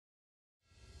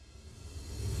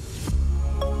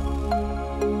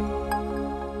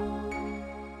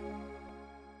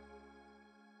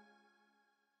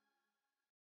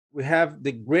we have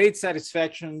the great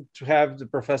satisfaction to have the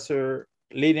Professor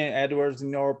Lilian Edwards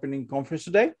in our opening conference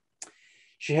today.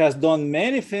 She has done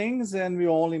many things, and we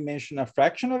only mention a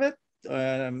fraction of it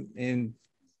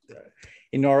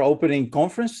in our opening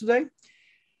conference today.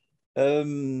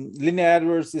 Lilian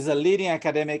Edwards is a leading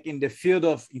academic in the field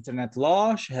of internet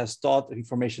law. She has taught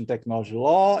information technology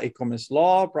law, e-commerce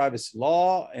law, privacy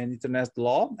law, and internet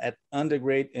law at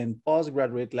undergraduate and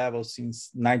postgraduate levels since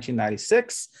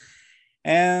 1996,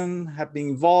 and have been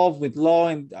involved with law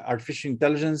and artificial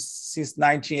intelligence since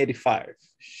 1985.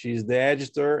 She's the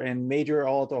editor and major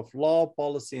author of Law,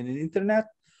 Policy, and Internet,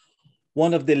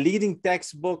 one of the leading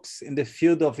textbooks in the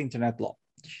field of internet law.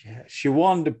 She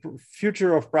won the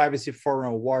Future of Privacy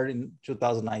Forum Award in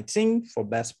 2019 for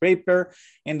Best Paper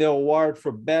and the award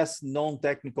for Best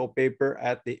Non-Technical Paper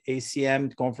at the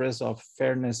ACM Conference of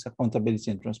Fairness,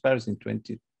 Accountability, and Transparency in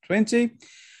 2020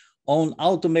 on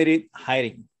automated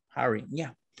hiring.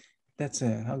 Yeah, that's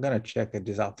it. I'm gonna check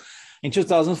this out. In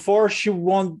 2004, she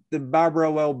won the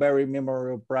Barbara Wellberry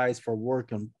Memorial Prize for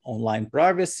work on online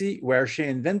privacy, where she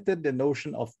invented the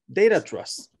notion of data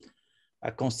trust,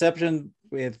 a conception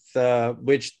with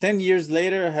which 10 years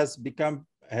later has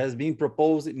been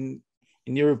proposed in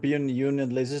European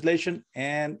Union legislation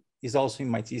and is also in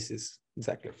my thesis.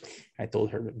 Exactly, I told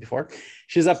her before.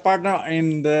 She's a partner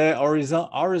in the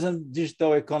Horizon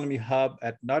Digital Economy Hub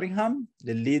at Nottingham,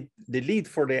 the lead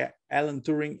for the Alan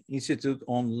Turing Institute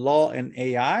on Law and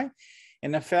AI,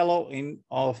 and a fellow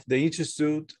of the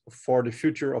Institute for the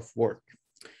Future of Work.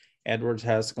 Edwards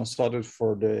has consulted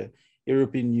for the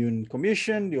European Union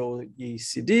Commission, the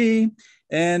OECD,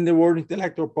 and the World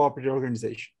Intellectual Property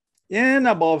Organization. And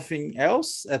above everything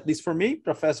else, at least for me,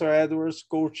 Professor Edwards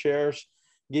co-chairs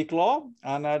Geek Law,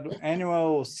 an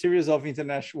annual series of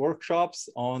international workshops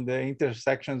on the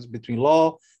intersections between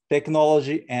law,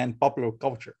 technology, and popular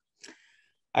culture.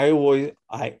 I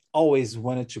always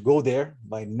wanted to go there,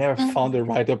 but I never found the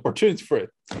right opportunity for it.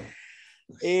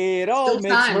 It all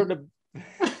makes her the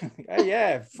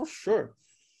yeah, for sure.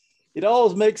 It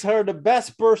always makes her the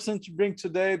best person to bring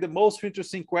today the most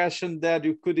interesting question that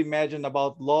you could imagine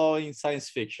about law in science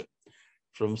fiction.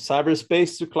 From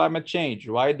cyberspace to climate change,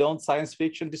 why don't science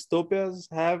fiction dystopias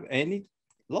have any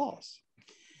laws?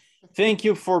 Thank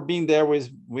you for being there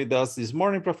with us this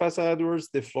morning, Professor Edwards.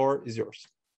 The floor is yours.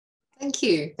 Thank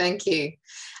you. Thank you.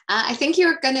 I think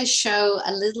you're going to show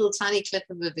a little tiny clip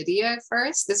of a video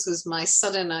first. This was my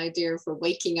sudden idea for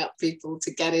waking up people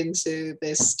to get into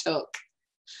this talk.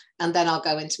 And then I'll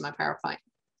go into my PowerPoint.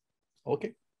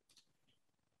 Okay.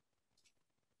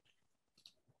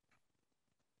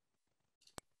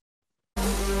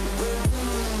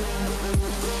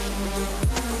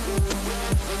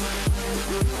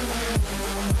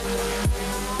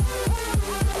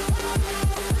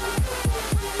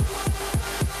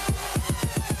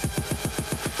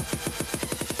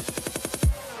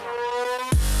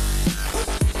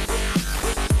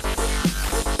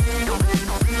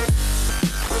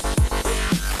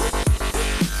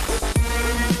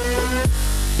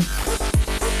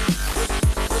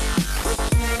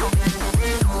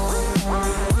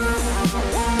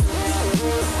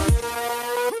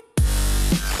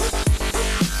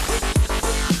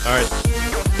 All right.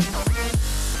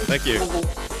 Thank you.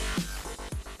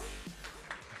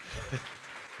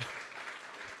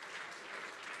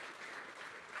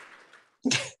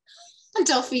 And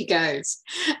off he goes.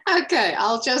 Okay,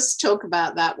 I'll just talk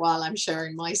about that while I'm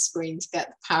sharing my screen to get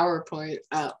the PowerPoint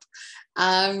up.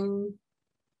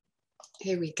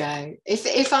 Here we go.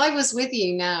 If I was with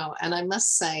you now, and I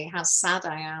must say how sad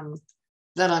I am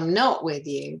that I'm not with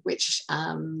you, which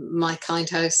my kind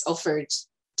host offered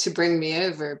to bring me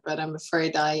over, but I'm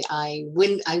afraid I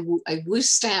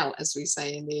woosed out, as we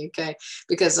say in the UK,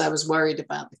 because I was worried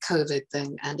about the COVID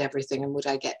thing and everything, and would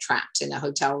I get trapped in a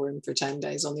hotel room for 10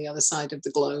 days on the other side of the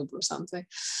globe or something.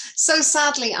 So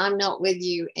sadly, I'm not with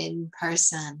you in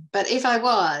person. But if I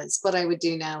was, what I would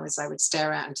do now is I would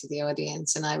stare out into the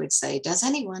audience and I would say, does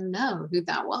anyone know who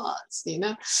that was? You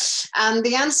know? And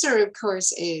the answer, of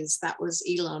course, is that was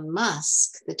Elon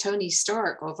Musk, the Tony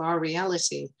Stark of our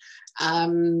reality,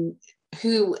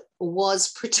 who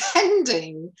was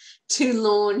pretending to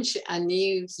launch a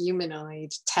new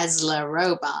humanoid Tesla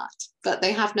robot, but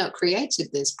they have not created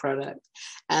this product.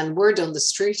 And word on the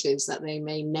street is that they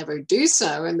may never do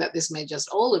so, and that this may just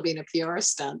all have been a PR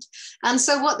stunt. And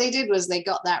so what they did was they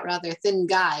got that rather thin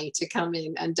guy to come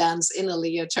in and dance in a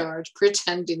leotard,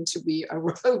 pretending to be a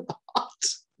robot.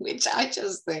 which I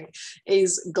just think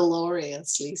is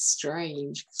gloriously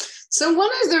strange. So one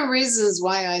of the reasons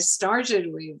why I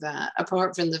started with that,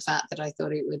 apart from the fact that I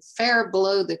thought it would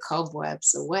blow the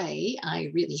cobwebs away, I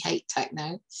really hate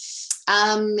techno,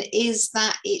 is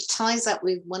that it ties up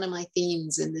with one of my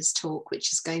themes in this talk,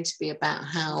 which is going to be about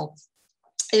how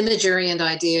imagery and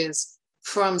ideas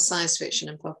from science fiction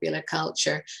and popular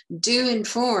culture do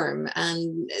inform,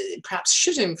 and perhaps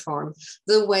should inform,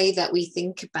 the way that we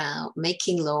think about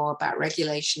making law, about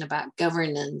regulation, about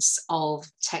governance of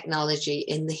technology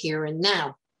in the here and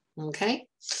now. Okay.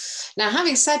 Now,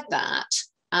 having said that,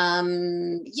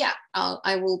 yeah,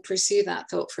 I will pursue that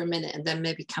thought for a minute and then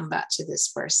maybe come back to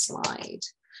this first slide.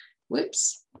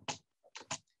 Whoops.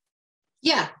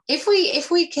 Yeah, if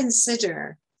we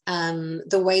consider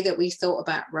the way that we've thought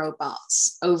about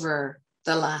robots over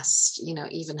the last,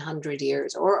 even 100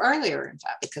 years or earlier, in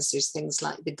fact, because there's things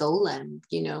like the golem,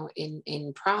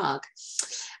 in Prague,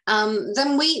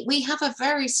 then we have a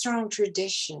very strong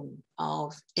tradition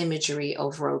of imagery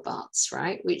of robots,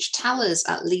 right? Which tell us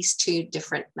at least two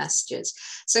different messages.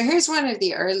 So here's one of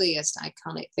the earliest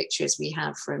iconic pictures we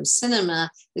have from cinema.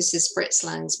 This is Fritz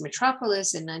Lang's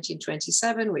Metropolis in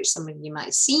 1927, which some of you might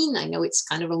have seen. I know it's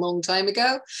kind of a long time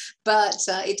ago, but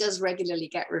it does regularly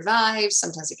get revived.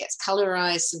 Sometimes it gets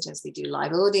colorized. Sometimes they do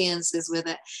live audiences with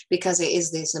it, because it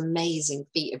is this amazing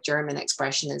feat of German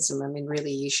expressionism. I mean,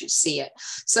 really, you should see it.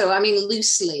 So, I mean,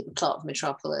 loosely, the plot of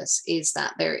Metropolis is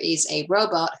that there is a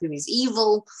robot who is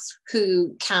evil,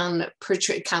 who can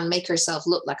make herself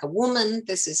look like a woman.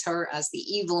 This is her as the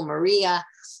evil Maria,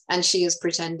 and she is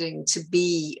pretending to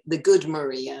be the good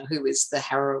Maria, who is the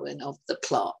heroine of the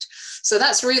plot. So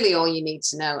that's really all you need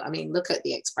to know. I mean, look at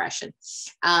the expression.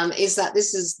 Is that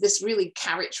this really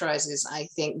characterizes, I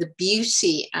think, the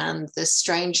beauty and the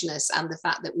strangeness and the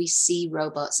fact that we see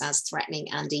robots as threatening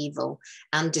and evil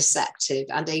and deceptive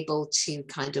and able to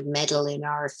kind of meddle in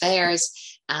our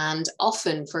affairs, and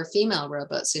often for female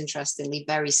robots, interestingly,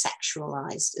 very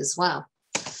sexualized as well.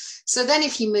 So then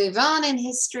if you move on in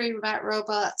history about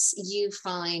robots, you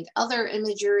find other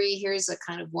imagery. Here's a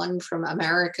kind of one from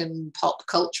American pop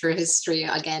culture history,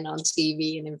 again on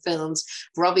TV and in films.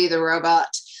 Robbie the robot,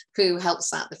 who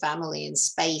helps out the family in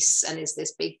space and is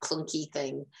this big clunky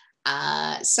thing.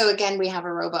 So again, we have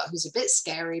a robot who's a bit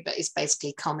scary, but is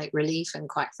basically comic relief and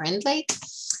quite friendly.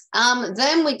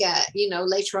 Then we get,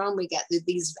 later on, we get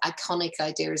these iconic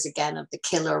ideas again of the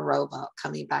killer robot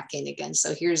coming back in again.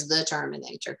 So here's the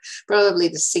Terminator, probably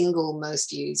the single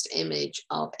most used image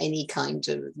of any kind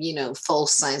of,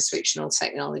 false science fictional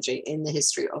technology in the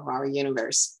history of our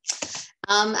universe.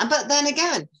 But then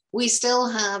again, we still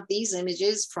have these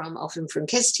images often from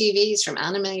kids' TVs, from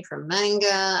anime, from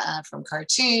manga, from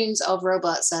cartoons of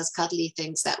robots as cuddly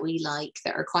things that we like,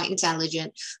 that are quite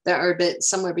intelligent, that are a bit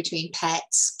somewhere between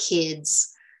pets,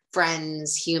 kids,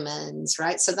 friends, humans,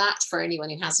 right? So that, for anyone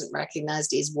who hasn't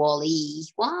recognized, is Wall-E.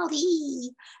 Wall-E.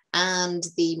 And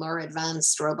the more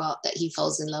advanced robot that he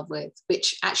falls in love with,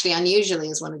 which actually unusually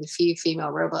is one of the few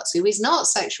female robots who is not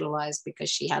sexualized, because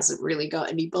she hasn't really got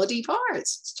any body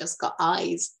parts. It's just got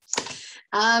eyes.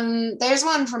 There's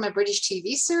one from a British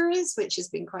TV series, which has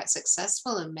been quite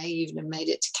successful and may even have made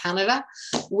it to Canada,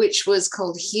 which was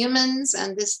called Humans.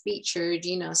 And this featured,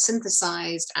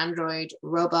 synthesized android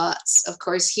robots. Of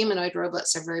course, humanoid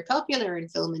robots are very popular in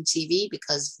film and TV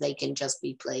because they can just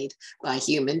be played by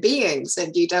human beings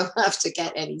and you don't have to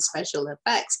get any special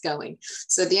effects going.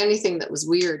 So the only thing that was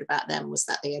weird about them was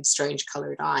that they had strange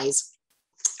colored eyes.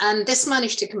 And this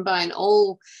managed to combine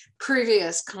all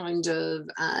previous kind of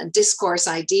discourse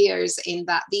ideas, in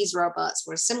that these robots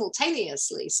were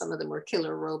simultaneously, some of them were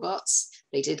killer robots,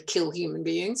 they did kill human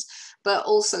beings, but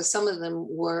also some of them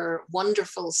were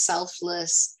wonderful,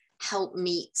 selfless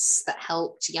helpmeets that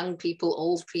helped young people,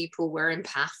 old people, were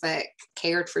empathic,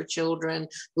 cared for children,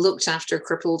 looked after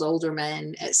crippled older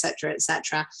men, etc.,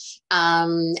 etc.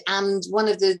 And one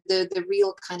of the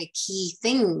real kind of key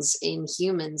things in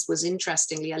Humans was,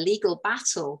 interestingly, a legal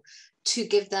battle to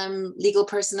give them legal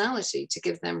personality, to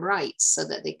give them rights, so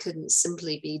that they couldn't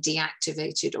simply be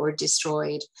deactivated or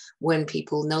destroyed when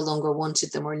people no longer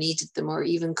wanted them or needed them, or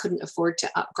even couldn't afford to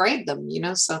upgrade them,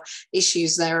 so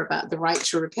issues there about the right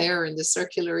to repair and the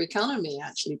circular economy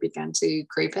actually began to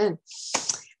creep in.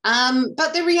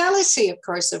 But the reality, of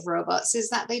course, of robots is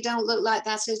that they don't look like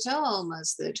that at all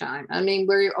most of the time. I mean,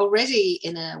 we're already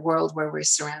in a world where we're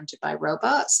surrounded by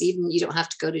robots. Even you don't have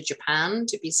to go to Japan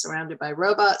to be surrounded by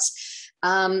robots.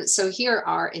 So here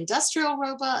are industrial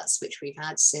robots, which we've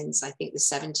had since, I think, the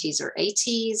 70s or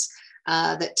 80s.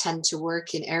 That tend to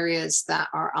work in areas that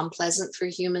are unpleasant for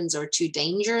humans or too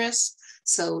dangerous.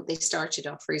 So they started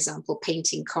off, for example,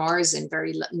 painting cars in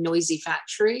very noisy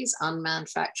factories, unmanned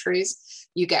factories.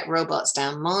 You get robots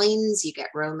down mines, you get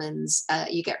robots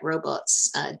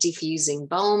defusing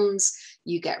bombs,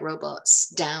 you get robots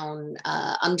down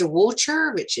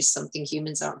underwater, which is something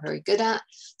humans aren't very good at.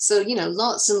 So, you know,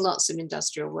 lots and lots of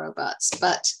industrial robots.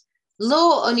 But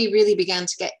law only really began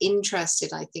to get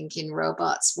interested, I think, in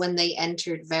robots when they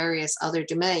entered various other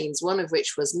domains, one of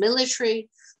which was military.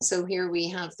 So here we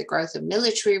have the growth of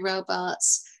military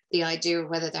robots, the idea of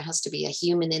whether there has to be a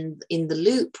human in the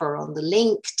loop or on the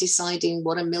link, deciding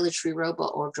what a military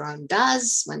robot or drone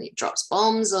does when it drops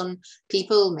bombs on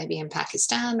people, maybe in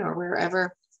Pakistan or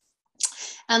wherever.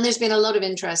 And there's been a lot of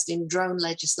interest in drone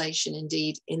legislation,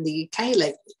 indeed, in the UK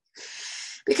lately.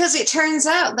 Because it turns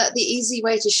out that the easy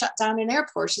way to shut down an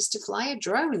airport is to fly a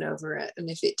drone over it. And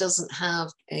if it doesn't have,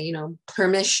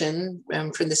 permission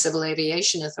from the Civil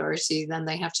Aviation Authority, then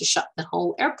they have to shut the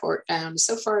whole airport down.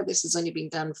 So far, this has only been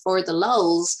done for the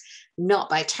lulz, not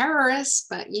by terrorists,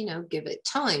 but, give it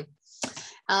time.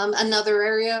 Another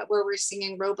area where we're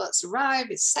seeing robots arrive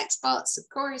is sex bots, of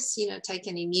course, take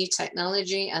any new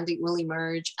technology and it will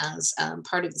emerge as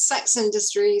part of the sex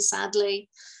industry, sadly.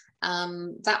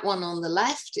 That one on the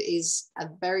left is a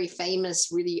very famous,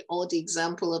 really odd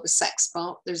example of a sex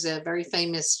bot. There's a very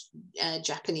famous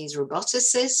Japanese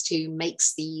roboticist who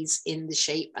makes these in the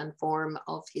shape and form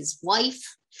of his wife.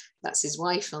 That's his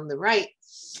wife on the right,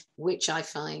 which I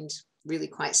find really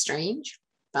quite strange.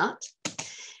 But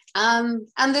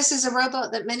and this is a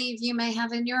robot that many of you may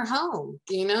have in your home,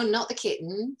 not the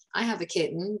kitten. I have a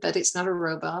kitten, but it's not a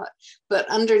robot. But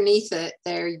underneath it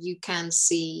there, you can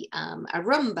see a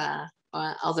Roomba.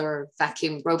 Other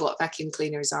robot vacuum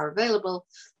cleaners are available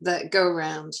that go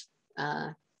around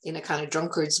in a kind of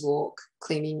drunkard's walk,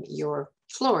 cleaning your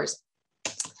floors.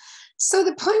 So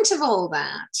the point of all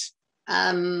that,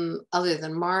 other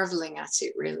than marveling at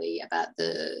it really about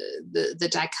the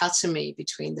dichotomy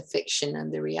between the fiction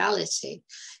and the reality,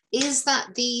 is that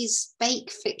these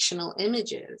fake fictional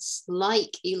images,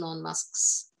 like Elon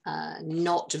Musk's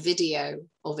not video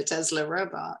of a Tesla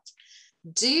robot,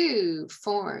 do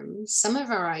form some of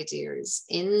our ideas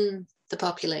in the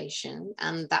population,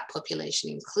 and that population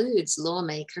includes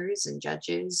lawmakers and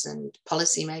judges and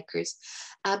policymakers,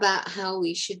 about how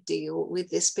we should deal with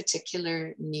this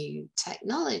particular new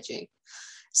technology.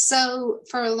 So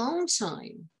for a long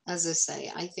time, as I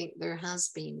say, I think there has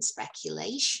been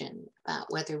speculation about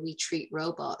whether we treat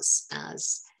robots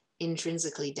as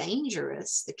intrinsically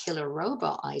dangerous, the killer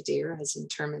robot idea as in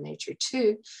Terminator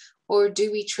 2, or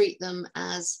do we treat them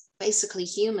as basically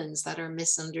humans that are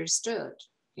misunderstood?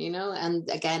 And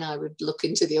again, I would look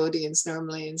into the audience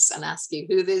normally and ask you,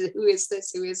 who is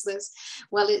this?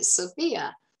 Well, it's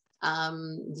Sophia,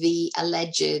 the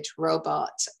alleged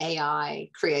robot AI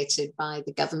created by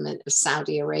the government of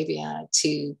Saudi Arabia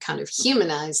to kind of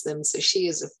humanize them. So she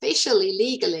is officially,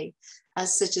 legally, a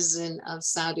citizen of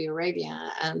Saudi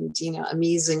Arabia, and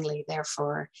amusingly,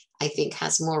 therefore, I think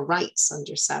has more rights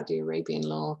under Saudi Arabian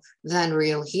law than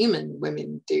real human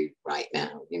women do right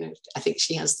now. I think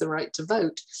she has the right to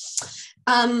vote.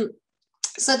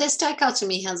 So this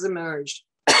dichotomy has emerged,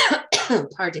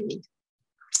 pardon me,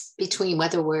 between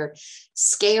whether we're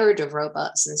scared of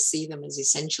robots and see them as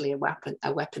essentially a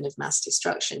weapon of mass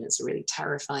destruction, as a really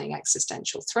terrifying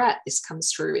existential threat. This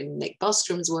comes through in Nick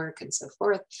Bostrom's work and so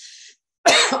forth.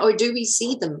 Or do we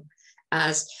see them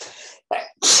as,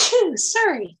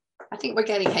 sorry, I think we're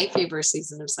getting hay fever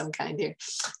season of some kind here.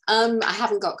 I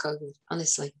haven't got COVID,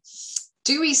 honestly.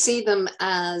 Do we see them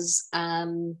as,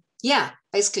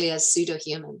 basically as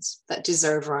pseudo-humans that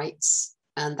deserve rights?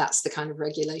 And that's the kind of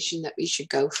regulation that we should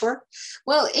go for.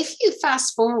 Well, if you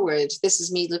fast forward, this is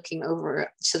me looking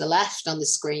over to the left on the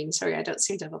screen. Sorry, I don't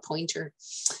seem to have a pointer.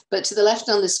 But to the left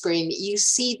on the screen, you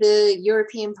see the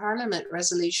European Parliament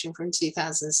resolution from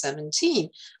 2017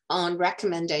 on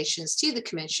recommendations to the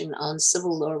Commission on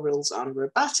civil law rules on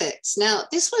robotics. Now,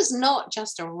 this was not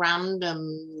just a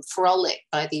random frolic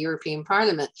by the European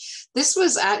Parliament. This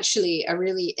was actually a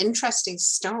really interesting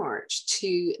start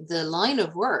to the line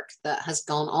of work that has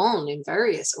gone on in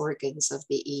various organs of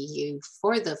the EU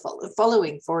for the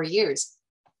following 4 years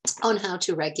on how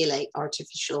to regulate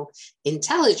artificial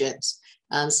intelligence.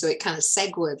 So it kind of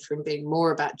segued from being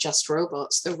more about just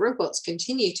robots. The robots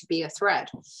continue to be a threat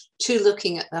to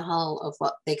looking at the whole of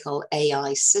what they call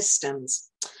AI systems.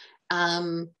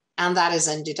 And that has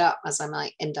ended up, as I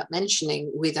might end up mentioning,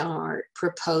 with our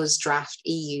proposed draft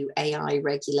EU AI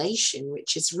regulation,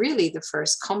 which is really the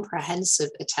first comprehensive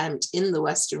attempt in the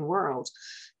Western world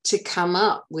to come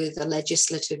up with a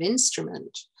legislative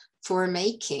instrument for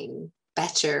making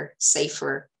better,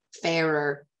 safer,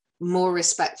 fairer, more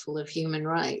respectful of human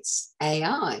rights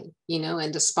AI, you know,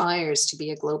 and aspires to be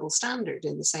a global standard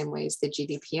in the same way as the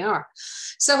GDPR.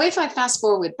 So if I fast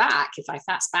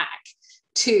back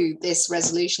to this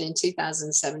resolution in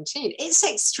 2017, it's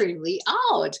extremely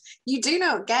odd. You do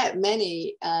not get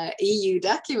many EU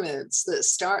documents that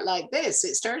start like this.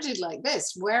 It started like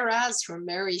this: whereas from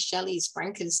Mary Shelley's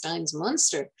Frankenstein's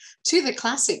monster to the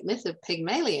classic myth of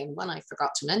Pygmalion, one I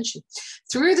forgot to mention,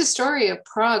 through the story of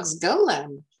Prague's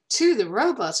Golem, to the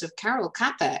robot of Karel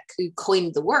Capek, who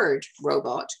coined the word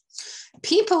robot,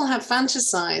 people have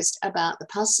fantasized about the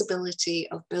possibility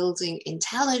of building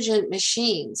intelligent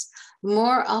machines,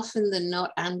 more often than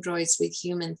not androids with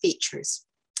human features.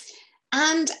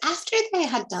 And after they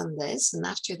had done this, and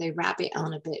after they rabbit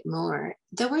on a bit more,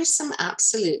 there were some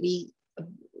absolutely,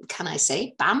 can I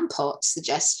say, BAMPOT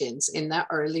suggestions in that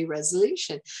early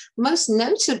resolution, most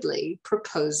notably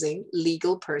proposing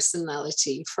legal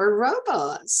personality for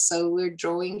robots. So we're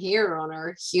drawing here on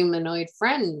our humanoid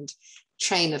friend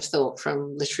chain of thought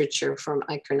from literature, from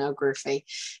iconography,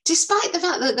 despite the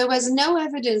fact that there was no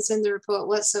evidence in the report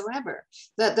whatsoever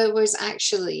that there was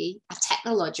actually a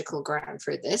technological ground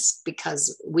for this,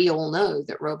 because we all know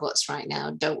that robots right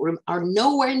now are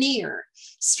nowhere near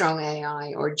strong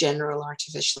AI or general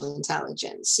artificial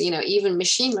intelligence. You know, even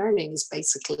machine learning is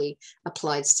basically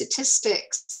applied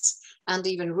statistics, and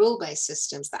even rule-based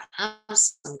systems that have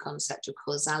some concept of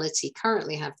causality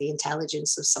currently have the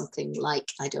intelligence of something like,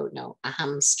 I don't know, a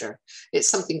hamster. It's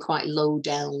something quite low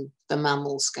down the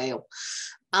mammal scale,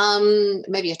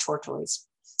 maybe a tortoise.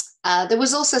 There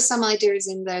was also some ideas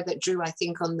in there that drew, I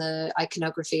think, on the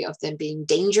iconography of them being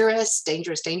dangerous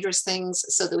things.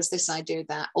 So there was this idea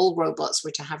that all robots were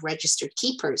to have registered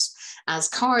keepers, as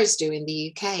cars do in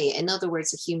the UK. In other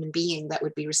words, a human being that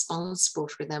would be responsible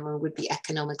for them and would be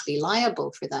economically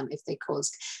liable for them if they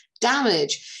caused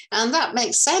damage. And that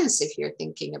makes sense if you're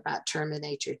thinking about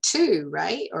Terminator 2,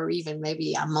 right? Or even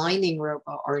maybe a mining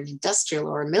robot or an industrial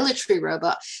or a military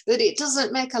robot, that it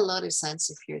doesn't make a lot of sense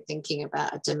if you're thinking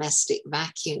about a domestic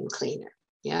vacuum cleaner.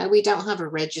 Yeah, we don't have a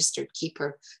registered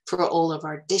keeper for all of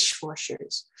our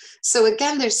dishwashers. So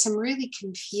again, there's some really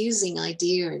confusing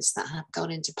ideas that have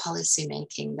gone into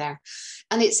policymaking there.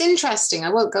 And it's interesting, I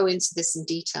won't go into this in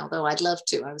detail, though I'd love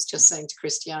to. I was just saying to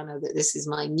Cristiano that this is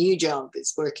my new job,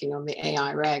 is working on the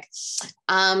AI reg.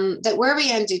 That where we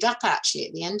ended up actually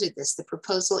at the end of this, the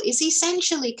proposal is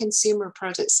essentially consumer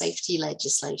product safety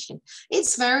legislation.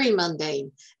 It's very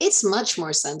mundane. It's much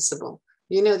more sensible.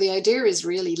 You know, the idea is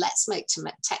really, let's make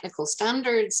technical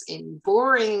standards in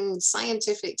boring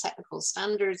scientific technical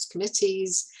standards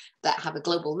committees that have a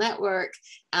global network.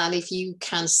 And if you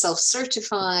can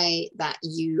self-certify that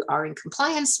you are in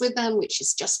compliance with them, which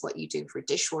is just what you do for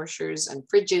dishwashers and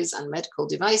fridges and medical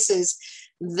devices,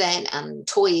 then and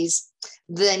toys,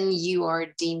 then you are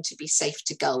deemed to be safe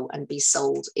to go and be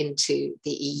sold into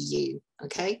the EU.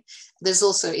 Okay, there's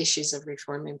also issues of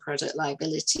reforming product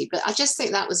liability, but I just think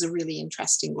that was a really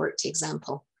interesting worked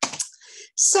example.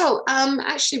 So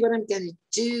actually what I'm going to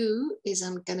do is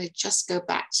I'm going to just go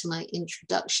back to my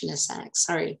introduction a sec.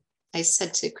 Sorry, I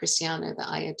said to Cristiano that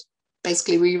I had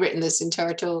basically rewritten this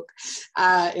entire talk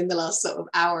in the last sort of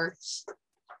hour.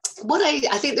 What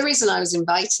I think the reason I was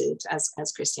invited,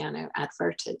 as Cristiano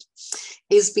adverted,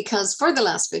 is because for the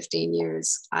last 15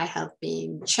 years, I have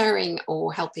been chairing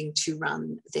or helping to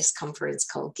run this conference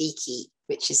called Geeky,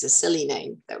 which is a silly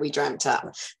name that we dreamt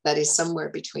up, that is somewhere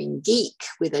between geek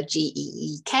with a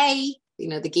G-E-E-K, you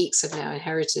know, the geeks have now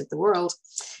inherited the world,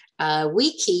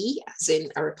 wiki, as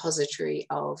in a repository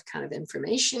of kind of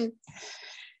information,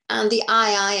 and the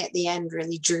II at the end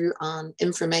really drew on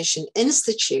Information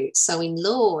Institute. So in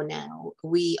law now,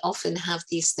 we often have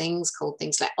these things called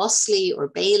things like OSLI or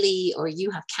Bailey, or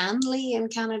you have CanLI in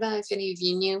Canada, if any of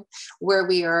you knew, where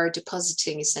we are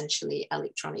depositing essentially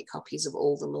electronic copies of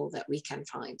all the law that we can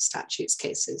find, statutes,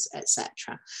 cases,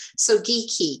 etc. So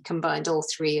Geeky combined all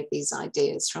three of these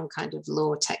ideas from kind of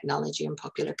law, technology, and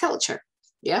popular culture.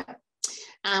 Yeah.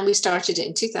 And we started it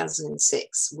in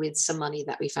 2006 with some money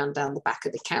that we found down the back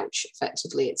of the couch,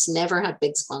 effectively. It's never had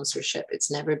big sponsorship. It's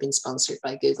never been sponsored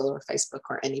by Google or Facebook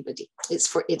or anybody. It's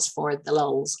for the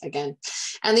lols again.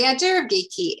 And the idea of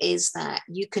Geeky is that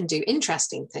you can do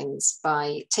interesting things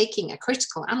by taking a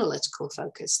critical analytical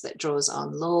focus that draws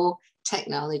on law,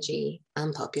 technology,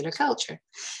 and popular culture.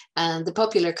 And the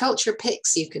popular culture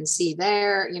picks, you can see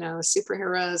there, you know,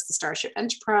 superheroes, the Starship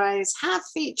Enterprise have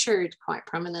featured quite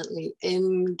prominently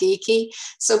in Geeky.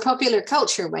 So popular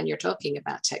culture, when you're talking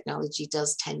about technology,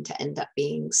 does tend to end up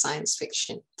being science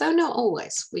fiction, though not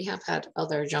always. We have had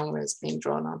other genres being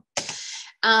drawn on.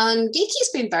 And Geeky's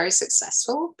been very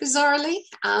successful, bizarrely.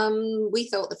 We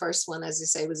thought the first one, as I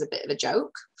say, was a bit of a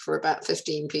joke for about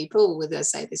 15 people with,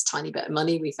 as I say, this tiny bit of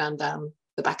money we found down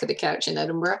the back of the couch in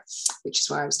Edinburgh, which is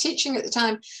where I was teaching at the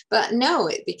time. But no,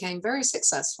 it became very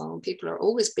successful. People are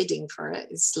always bidding for it.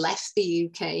 It's left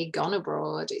the UK, gone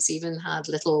abroad. It's even had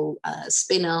little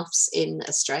spin-offs in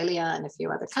Australia and a few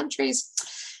other countries.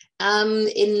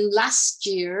 In last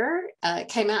year, it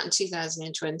came out in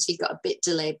 2020, got a bit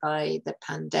delayed by the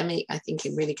pandemic, I think,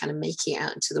 in really kind of making it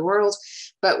out into the world.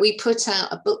 But we put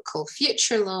out a book called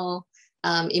Future Law,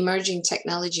 Emerging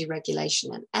Technology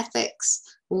Regulation and Ethics,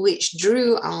 which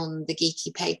drew on the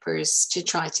Geeky papers to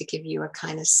try to give you a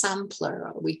kind of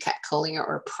sampler. We kept calling it,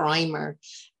 or a primer,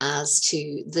 as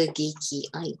to the Geeky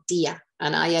idea.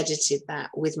 And I edited that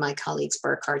with my colleagues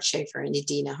Burkhard Schaefer and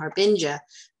Idina Harbinja,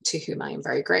 to whom I am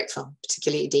very grateful,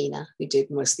 particularly Idina, who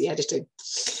did most of the editing.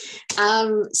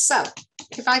 So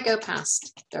if I go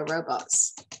past the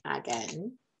robots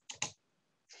again,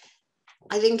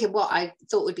 I think what I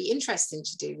thought would be interesting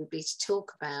to do would be to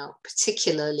talk about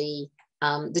particularly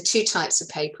the two types of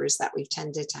papers that we've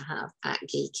tended to have at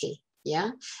Geeky.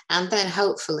 Yeah. And then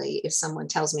hopefully, if someone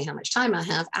tells me how much time I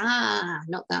have,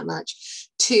 not that much,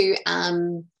 to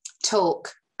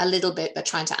talk a little bit, but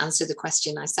trying to answer the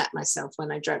question I set myself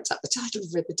when I dreamt up the title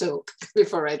for the talk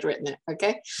before I'd written it.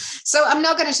 Okay. So I'm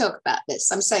not going to talk about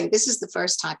this. I'm saying this is the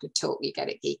first type of talk you get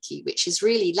at Geeky, which is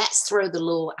really, let's throw the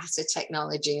law at a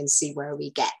technology and see where we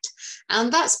get.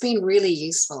 And that's been really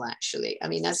useful, actually. I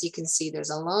mean, as you can see, there's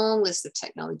a long list of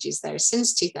technologies there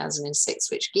since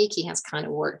 2006, which Geeky has kind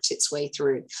of worked its way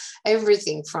through.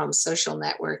 Everything from social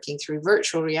networking through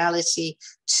virtual reality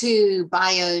to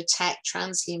biotech,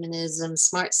 transhumanism,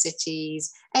 smart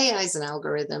cities, AIs and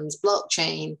algorithms,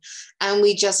 blockchain. And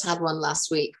we just had one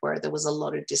last week where there was a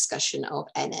lot of discussion of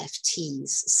NFTs.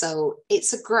 So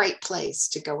it's a great place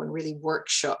to go and really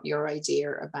workshop your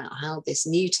idea about how this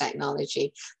new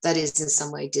technology that is in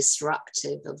some way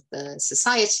disruptive of the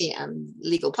society and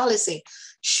legal policy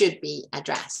should be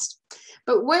addressed.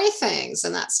 But where things,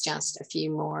 and that's just a few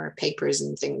more papers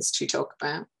and things to talk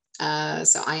about.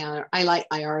 So I like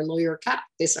IR lawyer cap.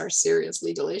 This is our serious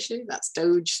legal issue. That's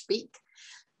Doge speak.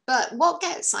 But what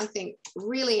gets, I think,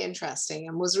 really interesting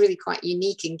and was really quite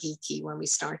unique in Geeky when we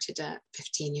started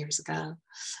 15 years ago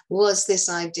was this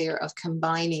idea of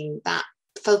combining that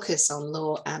focus on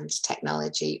law and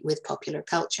technology with popular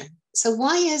culture. So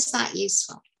why is that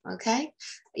useful? Okay,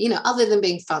 you know, other than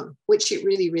being fun, which it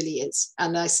really, really is.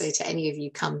 And I say to any of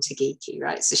you, come to Geeky,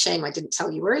 right? It's a shame I didn't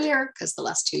tell you earlier because the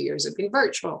last 2 years have been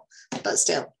virtual, but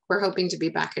still, we're hoping to be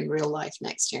back in real life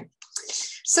next year.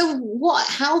 So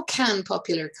how can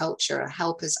popular culture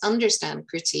help us understand,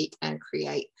 critique, and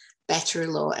create better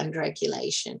law and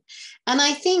regulation? And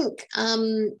I think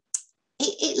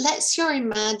it lets your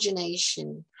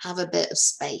imagination have a bit of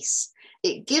space.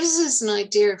 It gives us an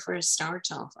idea for a start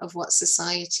off of what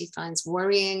society finds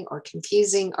worrying or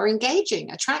confusing or engaging,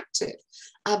 attractive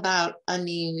about a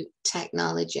new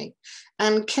technology.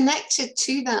 And connected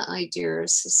to that idea of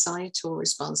societal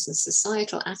response and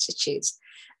societal attitudes,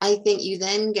 I think you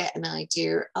then get an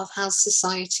idea of how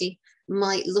society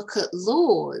might look at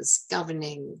laws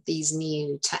governing these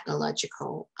new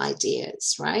technological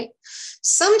ideas, right?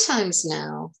 Sometimes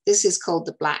now, this is called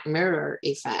the Black Mirror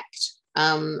effect.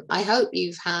 I hope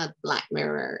you've had Black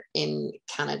Mirror in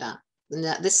Canada.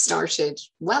 This started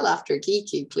well after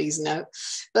Geeky, please note.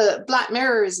 But Black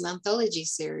Mirror is an anthology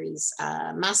series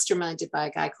masterminded by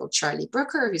a guy called Charlie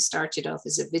Brooker, who started off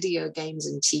as a video games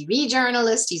and TV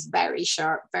journalist. He's very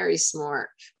sharp, very smart,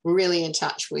 really in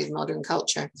touch with modern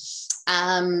culture.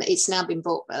 It's now been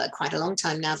bought quite a long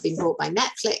time now, been bought by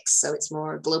Netflix, so it's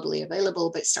more globally available,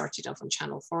 but it started off on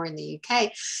Channel 4 in the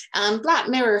UK. Black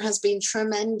Mirror has been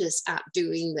tremendous at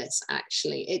doing this,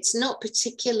 actually. It's not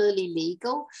particularly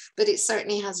legal, but it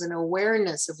certainly has an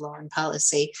awareness of law and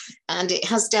policy, and it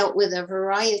has dealt with a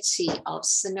variety of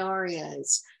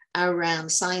scenarios around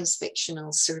science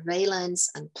fictional surveillance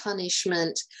and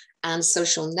punishment and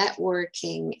social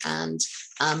networking and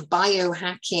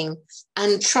biohacking,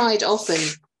 and tried often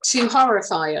to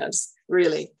horrify us,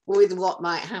 really, with what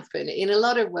might happen. In a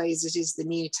lot of ways, it is the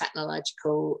new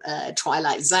technological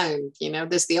twilight zone. You know,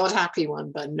 there's the odd happy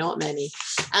one, but not many.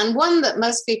 And one that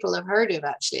most people have heard of,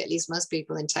 actually, at least most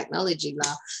people in technology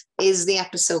law, is the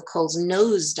episode called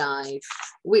Nosedive,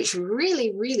 which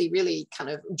really, really, really kind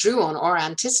of drew on or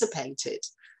anticipated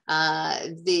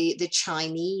the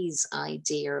Chinese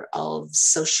idea of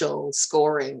social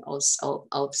scoring,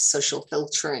 of social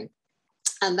filtering.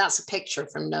 And that's a picture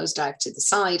from Nosedive to the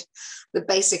Side. The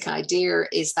basic idea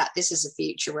is that this is a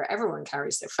future where everyone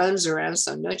carries their phones around,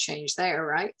 so no change there,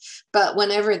 right? But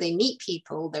whenever they meet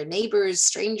people, their neighbors,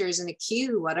 strangers in a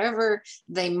queue, whatever,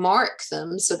 they mark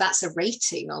them. So that's a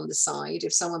rating on the side.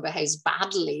 If someone behaves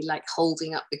badly, like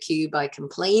holding up the queue by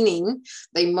complaining,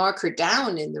 they mark her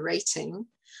down in the rating.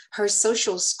 Her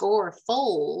social score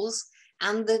falls.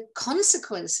 And the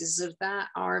consequences of that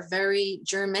are very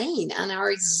germane and are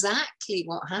exactly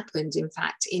what happened, in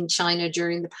fact, in China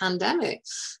during the pandemic,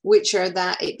 which are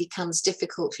that it becomes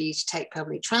difficult for you to take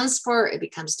public transport. It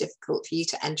becomes difficult for you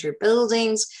to enter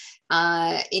buildings.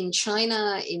 In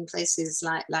China, in places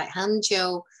like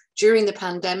Hangzhou, during the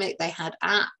pandemic, they had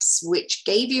apps which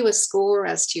gave you a score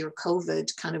as to your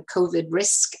COVID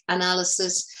risk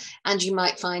analysis. And you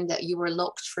might find that you were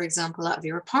locked, for example, out of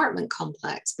your apartment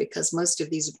complex, because most of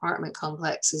these apartment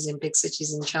complexes in big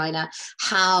cities in China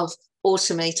have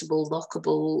automatable,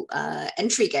 lockable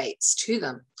entry gates to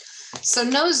them. So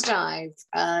Nosedive,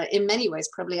 in many ways,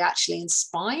 probably actually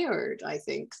inspired, I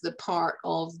think, the part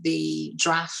of the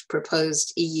draft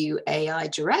proposed EU AI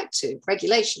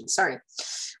regulation,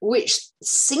 which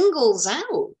singles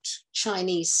out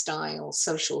Chinese-style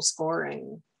social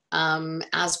scoring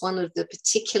as one of the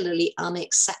particularly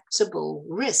unacceptable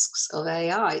risks of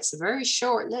AI. It's a very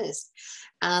short list.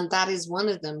 And that is one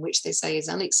of them, which they say is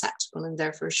unacceptable and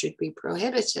therefore should be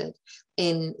prohibited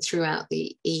throughout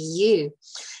the EU.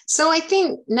 So I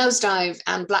think Nosedive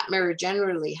and Black Mirror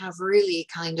generally have really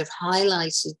kind of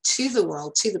highlighted to the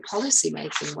world, to the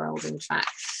policymaking world, in fact,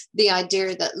 the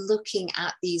idea that looking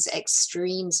at these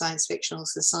extreme science fictional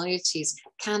societies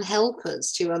can help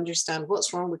us to understand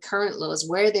what's wrong with current laws,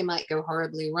 where they might go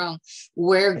horribly wrong,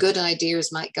 where good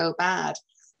ideas might go bad.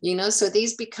 So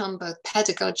these become both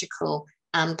pedagogical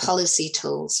and policy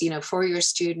tools, for your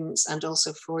students and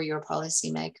also for your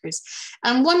policymakers.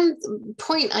 And one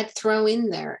point I'd throw in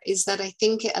there is that I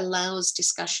think it allows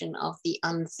discussion of the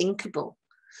unthinkable.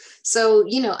 So,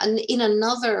 and in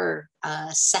another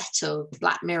set of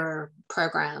Black Mirror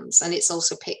programs, and it's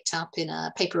also picked up in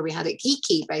a paper we had at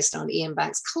Geeky based on Ian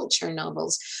Banks' culture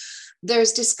novels,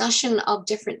 there's discussion of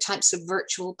different types of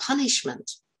virtual punishment.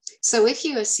 So if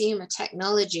you assume a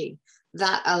technology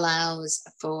that allows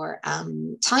for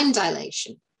time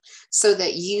dilation, so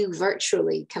that you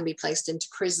virtually can be placed into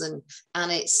prison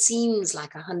and it seems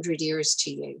like 100 years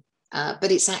to you, but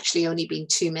it's actually only been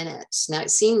 2 minutes. Now,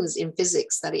 it seems in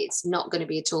physics that it's not going to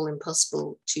be at all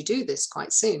impossible to do this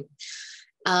quite soon.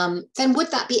 Then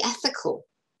would that be ethical?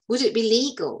 Would it be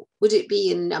legal? Would it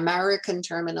be, in American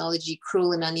terminology,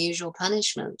 cruel and unusual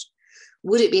punishment?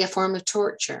 Would it be a form of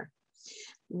torture?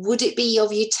 Would it be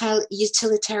of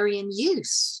utilitarian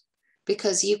use?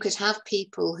 Because you could have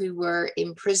people who were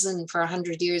in prison for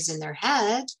 100 years in their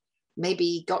head,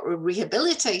 maybe got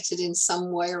rehabilitated in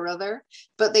some way or other,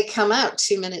 but they come out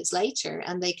 2 minutes later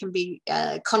and they can be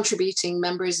contributing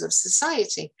members of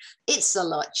society. It's a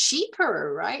lot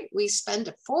cheaper, right? We spend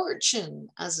a fortune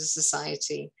as a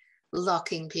society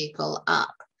locking people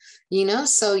up,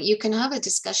 so you can have a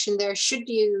discussion there. Should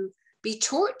you be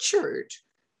tortured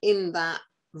in that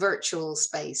virtual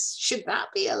space? Should that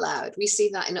be allowed? We see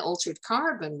that in Altered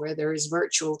Carbon, where there is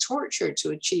virtual torture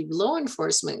to achieve law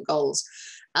enforcement goals.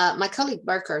 My colleague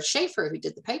Burkhard Schaefer, who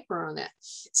did the paper on it,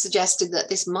 suggested that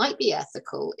this might be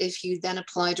ethical if you then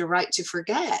applied a right to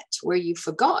forget, where you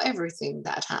forgot everything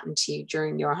that had happened to you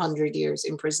during your 100 years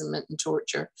imprisonment and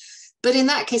torture. But in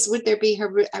that case, would there be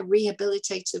a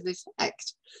rehabilitative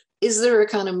effect? Is there a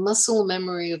kind of muscle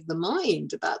memory of the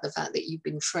mind about the fact that you've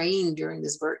been trained during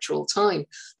this virtual time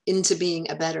into being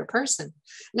a better person?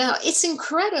 Now, it's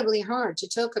incredibly hard to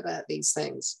talk about these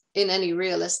things in any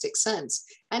realistic sense.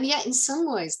 And yet, in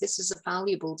some ways, this is a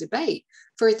valuable debate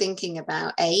for thinking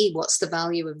about, what's the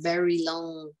value of very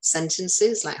long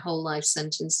sentences, like whole life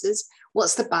sentences?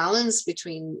 What's the balance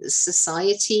between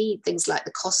society, things like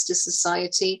the cost of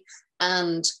society,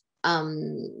 and,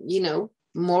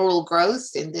 moral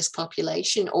growth in this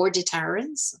population, or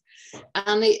deterrence?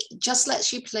 And it just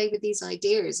lets you play with these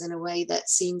ideas in a way that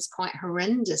seems quite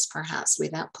horrendous, perhaps,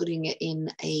 without putting it in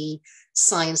a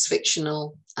science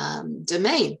fictional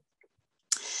domain.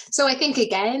 So I think,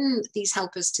 again, these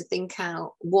help us to think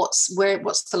out what's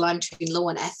the line between law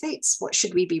and ethics? What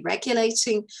should we be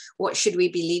regulating? What should we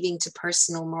be leaving to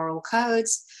personal moral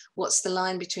codes? What's the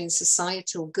line between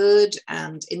societal good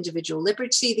and individual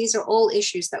liberty? These are all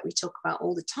issues that we talk about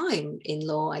all the time in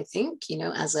law, I think,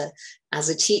 as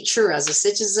a teacher, as a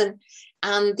citizen.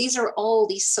 And these are all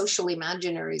these social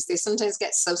imaginaries. They sometimes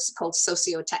get called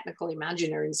socio-technical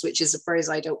imaginaries, which is a phrase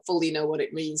I don't fully know what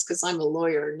it means because I'm a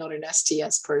lawyer, not an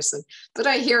STS person, but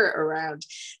I hear it around.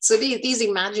 So these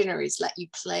imaginaries let you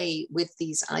play with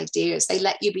these ideas. They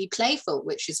let you be playful,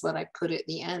 which is what I put at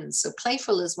the end. So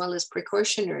playful as well as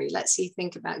precautionary. Lets you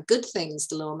think about good things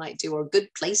the law might do or good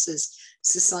places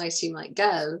society might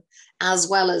go, as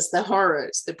well as the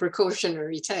horrors, the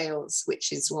precautionary tales,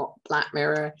 which is what Black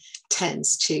Mirror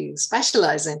tends to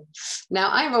specialize in.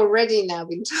 Now, I've already now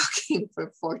been talking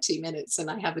for 40 minutes and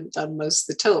I haven't done most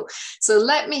of the talk. So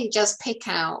let me just pick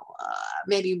out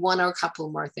maybe one or a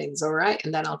couple more things, all right?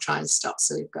 And then I'll try and stop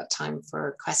so we've got time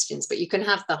for questions, but you can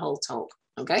have the whole talk,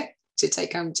 okay? To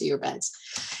take home to your beds.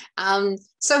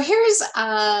 So here's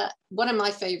one of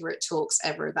my favorite talks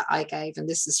ever that I gave, and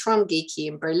this is from Geeky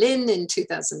in Berlin in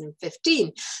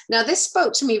 2015. Now, this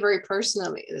spoke to me very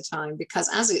personally at the time because,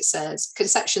 as it says,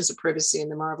 conceptions of privacy in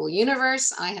the Marvel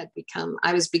universe, I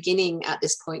was beginning at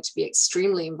this point to be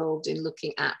extremely involved in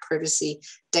looking at privacy,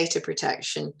 data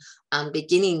protection, and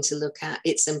beginning to look at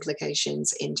its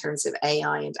implications in terms of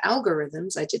AI and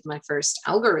algorithms. I did my first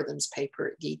algorithms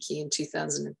paper at Geeky in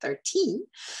 2013.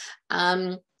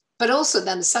 But also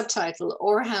then the subtitle,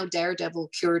 or how Daredevil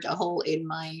cured a hole in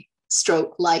my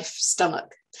stroke life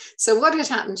stomach. So what had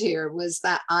happened here was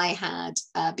that I had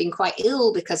been quite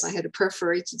ill because I had a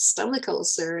perforated stomach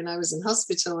ulcer and I was in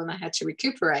hospital and I had to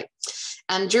recuperate.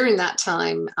 And during that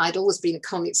time, I'd always been a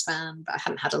comics fan, but I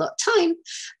hadn't had a lot of time.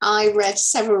 I read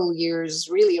several years,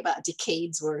 really about a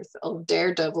decade's worth of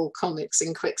Daredevil comics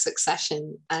in quick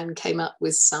succession and came up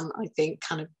with some, I think,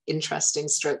 kind of interesting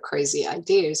stroke crazy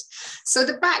ideas. So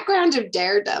the background of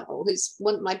Daredevil, who's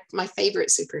one of my favorite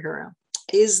superhero,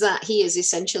 is that he is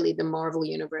essentially the Marvel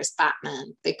Universe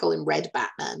Batman. They call him Red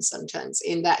Batman sometimes,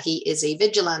 in that he is a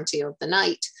vigilante of the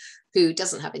night who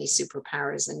doesn't have any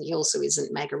superpowers, and he also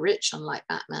isn't mega rich, unlike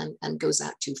Batman, and goes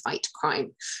out to fight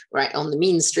crime, right, on the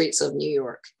mean streets of New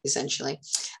York, essentially.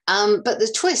 But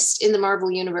the twist in the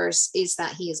Marvel Universe is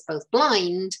that he is both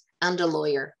blind and a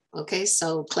lawyer, okay?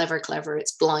 So clever,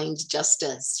 it's blind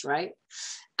justice, right?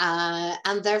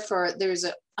 And therefore, there's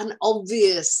an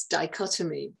obvious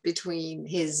dichotomy between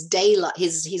his daylight,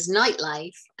 his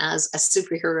nightlife as a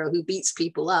superhero who beats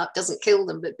people up, doesn't kill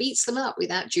them, but beats them up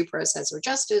without due process or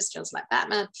justice, just like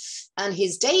Batman, and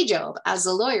his day job as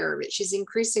a lawyer, which is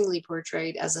increasingly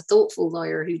portrayed as a thoughtful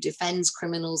lawyer who defends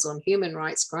criminals on human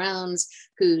rights grounds,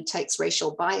 who takes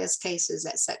racial bias cases,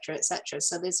 etc., etc.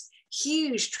 So there's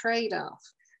huge trade-off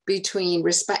between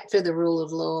respect for the rule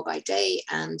of law by day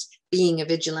and being a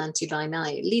vigilante by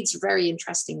night. It leads to very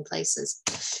interesting places.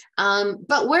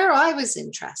 But where I was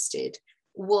interested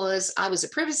was, I was a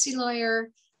privacy lawyer.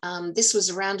 This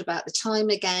was around about the time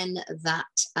again that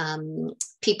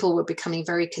people were becoming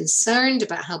very concerned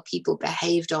about how people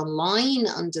behaved online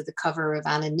under the cover of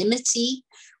anonymity,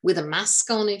 with a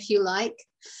mask on, if you like.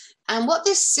 And what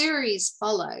this series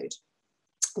followed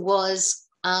was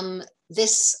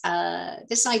this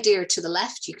idea to the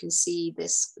left. You can see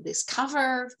this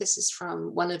cover. This is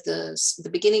from one of the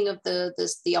beginning of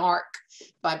the arc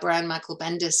by Brian Michael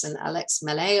Bendis and Alex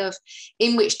Maleev,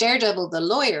 in which Daredevil, the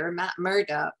lawyer, Matt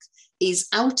Murdock, is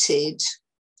outed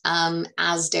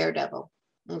as Daredevil.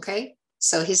 Okay,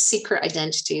 so his secret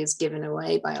identity is given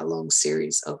away by a long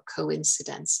series of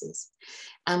coincidences.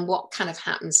 And what kind of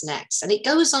happens next? And it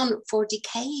goes on for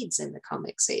decades in the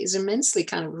comics. It is immensely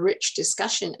kind of rich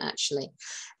discussion, actually.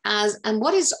 And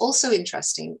what is also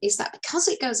interesting is that because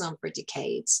it goes on for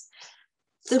decades,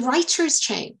 the writers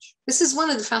change. This is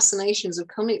one of the fascinations of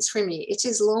comics for me. It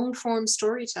is long form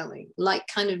storytelling, like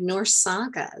kind of Norse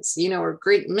sagas, or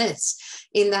Greek myths,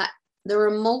 in that there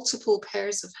are multiple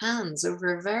pairs of hands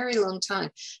over a very long time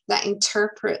that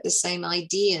interpret the same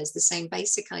ideas, the same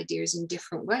basic ideas in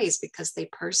different ways, because they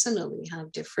personally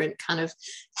have different kind of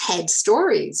head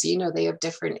stories. They have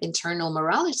different internal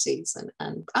moralities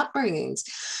and upbringings.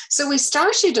 So we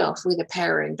started off with a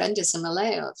pairing, Bendis and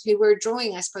Maleev, who were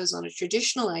drawing, I suppose, on a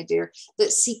traditional idea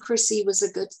that secrecy was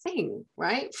a good thing,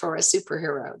 right, for a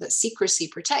superhero, that secrecy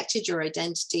protected your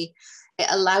identity. It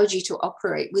allowed you to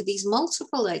operate with these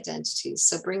multiple identities.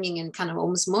 So bringing in kind of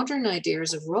almost modern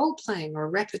ideas of role-playing or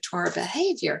repertoire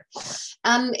behavior.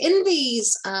 And in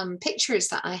these pictures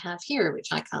that I have here, which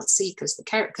I can't see because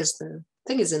the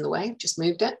thing is in the way, just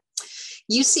moved it.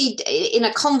 You see in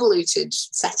a convoluted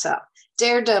setup,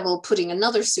 Daredevil putting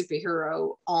another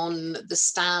superhero on the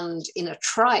stand in a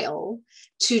trial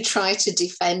to try to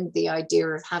defend the idea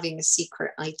of having a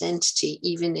secret identity,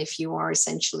 even if you are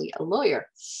essentially a lawyer.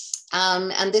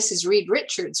 And this is Reed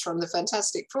Richards from the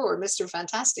Fantastic Four, Mr.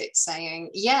 Fantastic, saying,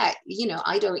 yeah, you know,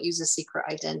 I don't use a secret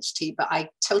identity, but I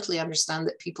totally understand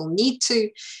that people need to,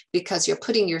 because you're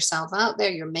putting yourself out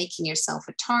there, you're making yourself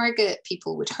a target.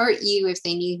 People would hurt you if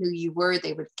they knew who you were.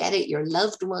 They would get it. Your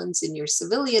loved ones in your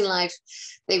civilian life,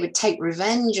 they would take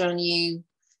revenge on you.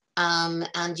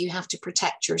 And you have to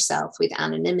protect yourself with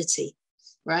anonymity,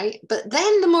 right? But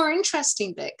then the more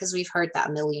interesting bit, because we've heard that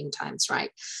a million times,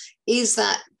 right, is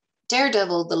that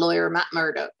Daredevil, the lawyer, Matt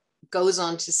Murdock, goes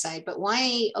on to say, but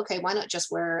why not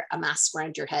just wear a mask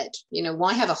around your head? You know,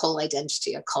 why have a whole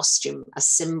identity, a costume, a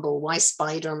symbol? Why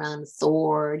Spider-Man,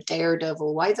 Thor,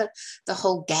 Daredevil? Why the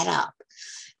whole get up?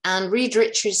 And Reed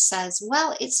Richards says,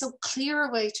 well, it's a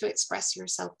clearer way to express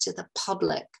yourself to the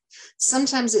public.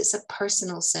 Sometimes it's a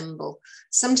personal symbol.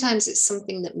 Sometimes it's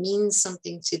something that means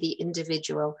something to the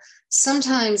individual.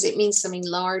 Sometimes it means something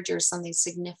larger, something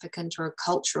significant or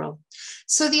cultural.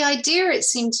 So the idea, it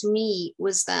seemed to me,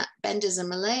 was that Bendis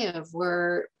and Malayev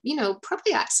were, you know,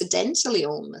 probably accidentally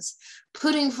almost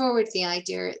putting forward the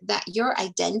idea that your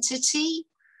identity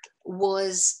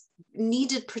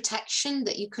needed protection,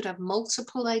 that you could have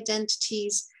multiple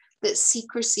identities, that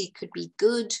secrecy could be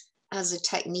good as a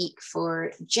technique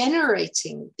for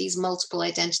generating these multiple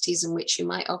identities in which you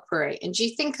might operate. And do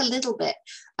you think a little bit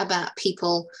about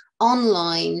people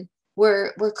online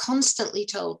where we're constantly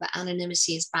told that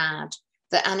anonymity is bad,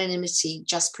 that anonymity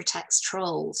just protects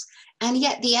trolls? And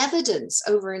yet the evidence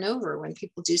over and over when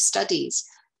people do studies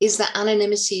is that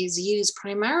anonymity is used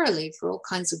primarily for all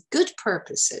kinds of good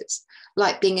purposes,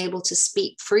 like being able to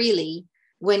speak freely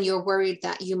when you're worried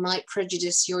that you might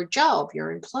prejudice your job,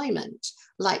 your employment,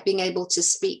 like being able to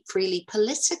speak freely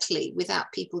politically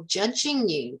without people judging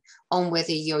you on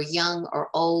whether you're young or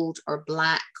old or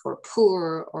black or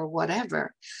poor or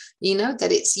whatever. You know,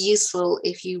 that it's useful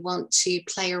if you want to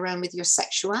play around with your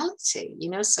sexuality,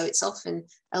 you know, so it's often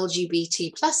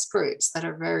LGBT plus groups that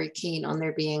are very keen on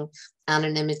there being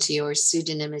anonymity or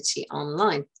pseudonymity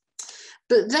online.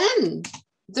 But then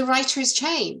the writers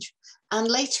change. And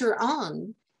later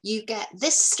on, you get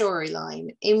this storyline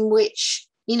in which,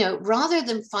 you know, rather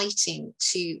than fighting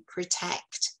to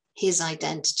protect his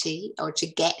identity or to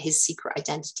get his secret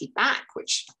identity back,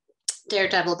 which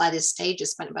Daredevil by this stage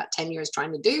has spent about 10 years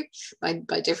trying to do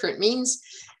by different means,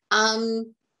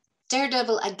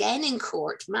 Daredevil again in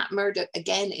court, Matt Murdock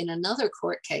again in another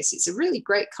court case, it's a really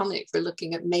great comic for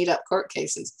looking at made up court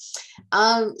cases,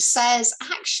 says,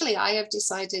 actually, I have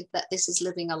decided that this is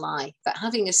living a lie, that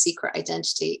having a secret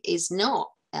identity is not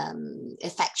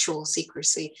effectual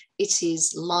secrecy, it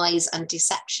is lies and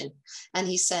deception. And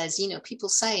he says, you know, people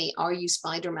say, are you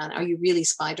Spider-Man? Are you really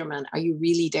Spider-Man? Are you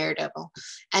really Daredevil?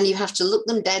 And you have to look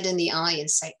them dead in the eye and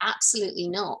say, absolutely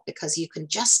not, because you can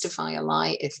justify a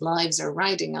lie if lives are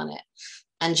riding on it.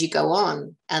 And you go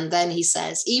on. And then he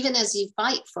says, even as you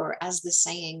fight for, as the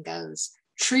saying goes,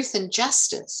 truth and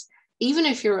justice, even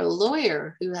if you're a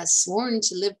lawyer who has sworn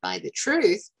to live by the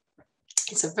truth,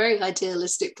 it's a very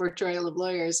idealistic portrayal of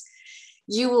lawyers,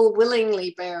 you will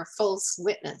willingly bear false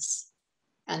witness.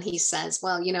 And he says,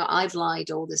 well, you know, I've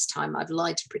lied all this time. I've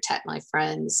lied to protect my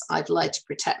friends. I've lied to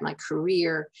protect my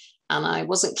career. And I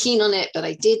wasn't keen on it, but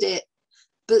I did it.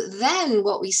 But then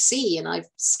what we see, and I've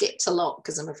skipped a lot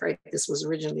because I'm afraid this was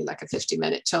originally like a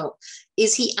 50-minute talk,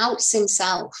 is he outs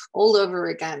himself all over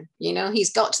again. You know,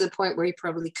 he's got to the point where he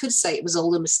probably could say it was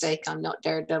all a mistake, I'm not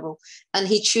Daredevil. And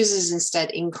he chooses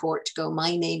instead in court to go,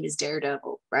 my name is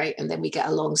Daredevil, right? And then we get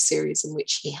a long series in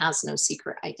which he has no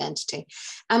secret identity.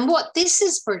 And what this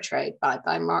is portrayed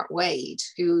by Mark Waid,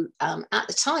 who at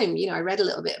the time, you know, I read a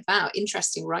little bit about,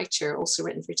 interesting writer, also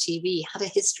written for TV, had a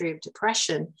history of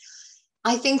depression.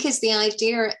 I think is the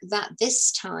idea that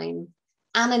this time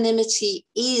anonymity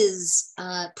is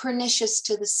pernicious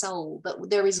to the soul, that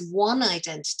there is one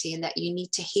identity and that you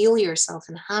need to heal yourself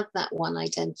and have that one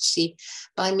identity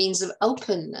by means of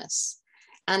openness.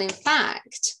 And in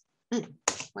fact,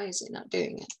 why is it not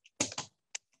doing it?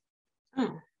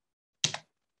 Oh,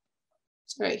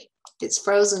 sorry, it's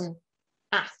frozen.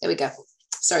 Ah, there we go.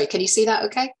 Sorry, can you see that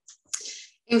okay?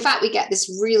 In fact, we get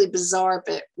this really bizarre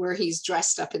bit where he's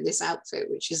dressed up in this outfit,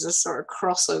 which is a sort of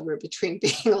crossover between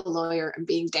being a lawyer and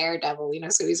being Daredevil, you know,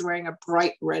 so he's wearing a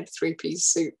bright red three-piece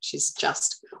suit, which is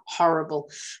just horrible.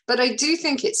 But I do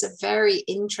think it's a very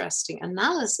interesting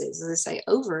analysis, as I say,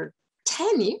 over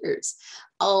 10 years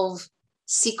of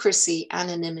secrecy,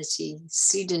 anonymity,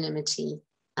 pseudonymity,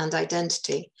 and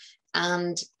identity.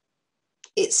 And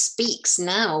it speaks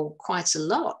now quite a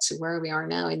lot to where we are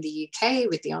now in the UK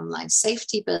with the online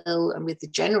safety bill and with the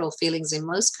general feelings in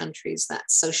most countries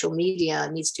that social media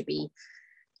needs to be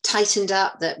tightened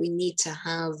up, that we need to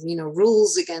have, you know,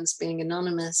 rules against being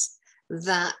anonymous,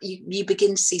 that you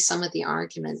begin to see some of the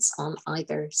arguments on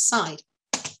either side.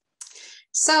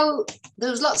 So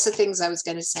there's lots of things I was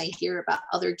going to say here about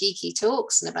other geeky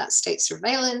talks and about state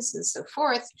surveillance and so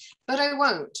forth, but I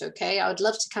won't, okay? I would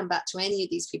love to come back to any of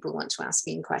these people who want to ask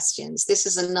me questions. This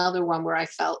is another one where I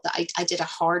felt that I did a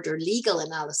harder legal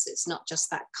analysis, not just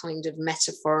that kind of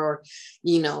metaphor,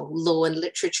 you know, law and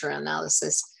literature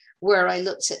analysis, where I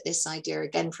looked at this idea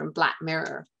again from Black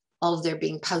Mirror of there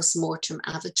being post-mortem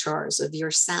avatars of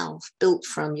yourself built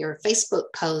from your Facebook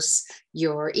posts,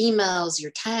 your emails, your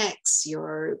texts,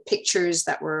 your pictures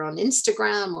that were on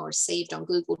Instagram or saved on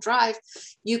Google Drive.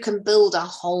 You can build a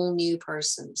whole new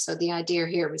person. So the idea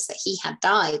here was that he had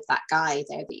died, that guy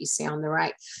there that you see on the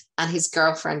right, and his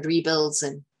girlfriend rebuilds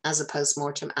him as a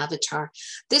post-mortem avatar.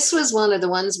 This was one of the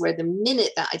ones where the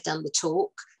minute that I'd done the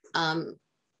talk,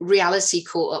 reality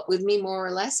caught up with me more or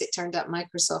less. It turned out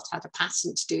Microsoft had a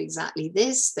patent to do exactly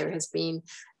this. There has been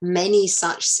many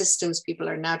such systems people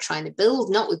are now trying to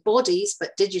build, not with bodies,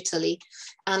 but digitally,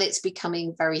 and it's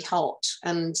becoming very hot.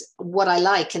 And what I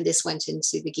like, and this went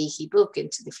into the geeky book,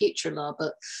 into the future law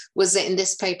book, was that in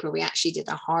this paper, we actually did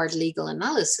a hard legal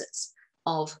analysis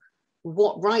of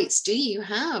what rights do you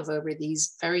have over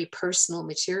these very personal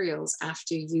materials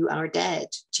after you are dead?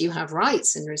 Do you have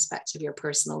rights in respect of your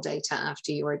personal data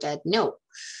after you are dead? No.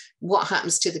 What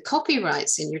happens to the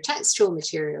copyrights in your textual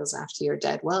materials after you're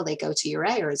dead? Well, they go to your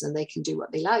heirs and they can do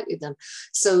what they like with them.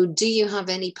 So do you have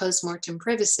any post-mortem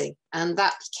privacy? And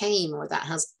that became, or that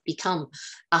has become,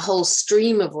 a whole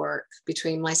stream of work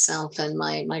between myself and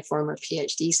my former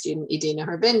PhD student, Idina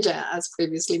Herbinja, as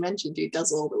previously mentioned, who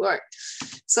does all the work.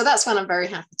 So that's one I'm very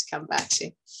happy to come back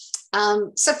to.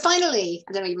 So finally,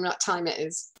 I don't even know what time it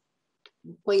is.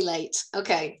 Way late.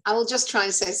 Okay, I will just try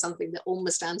and say something that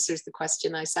almost answers the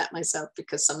question I set myself,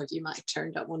 because some of you might have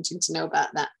turned up wanting to know about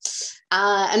that.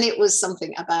 And it was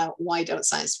something about, why don't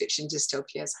science fiction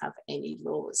dystopias have any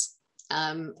laws?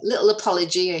 Little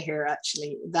apologia here,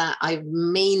 actually, that I've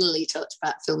mainly talked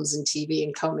about films and TV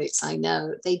and comics. I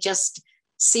know they just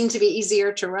seem to be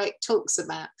easier to write talks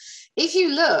about. If you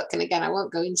look, and again, I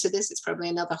won't go into this, it's probably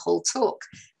another whole talk,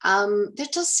 there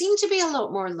does seem to be a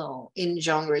lot more law in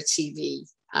genre TV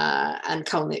and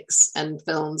comics and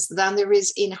films than there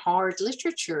is in hard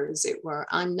literature, as it were.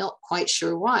 I'm not quite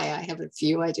sure why. I have a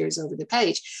few ideas over the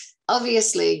page.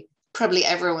 Obviously, probably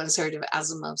everyone's heard of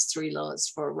Asimov's 3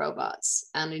 Laws for Robots.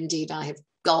 And indeed, I have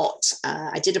got,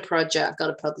 I did a project, I've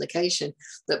got a publication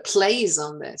that plays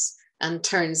on this and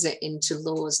turns it into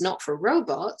laws, not for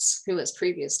robots, who, as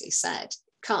previously said,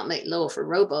 can't make law for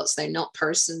robots. They're not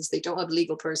persons. They don't have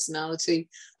legal personality.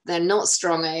 They're not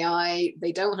strong AI.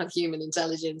 They don't have human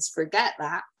intelligence. Forget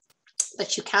that.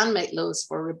 But you can make laws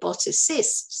for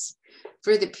roboticists,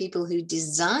 for the people who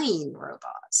design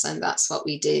robots. And that's what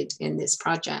we did in this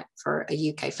project for a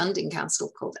UK funding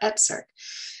council called EPSRC.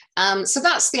 So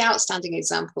that's the outstanding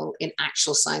example in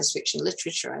actual science fiction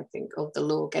literature, I think, of the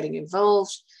law getting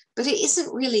involved. But it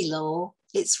isn't really law.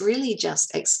 It's really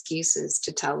just excuses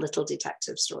to tell little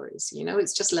detective stories. You know,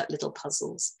 it's just little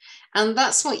puzzles. And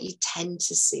that's what you tend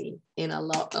to see in a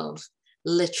lot of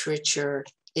literature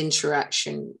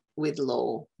interaction with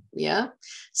law. Yeah.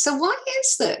 So why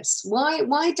is this?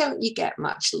 Why don't you get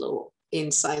much law in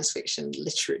science fiction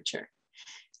literature?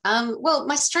 Well,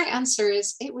 my straight answer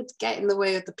is it would get in the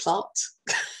way of the plot.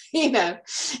 You know,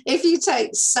 if you take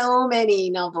so many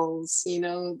novels, you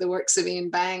know, the works of Ian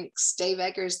Banks, Dave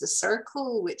Eggers' The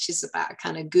Circle, which is about a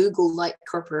kind of Google-like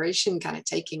corporation kind of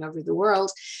taking over the world,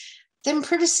 then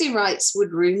privacy rights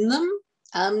would ruin them.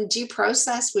 Due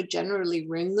process would generally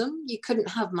ruin them. You couldn't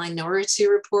have Minority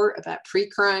Report about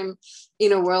pre-crime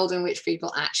in a world in which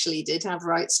people actually did have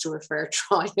rights to a fair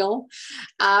trial.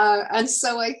 And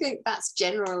so I think that's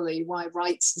generally why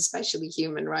rights, especially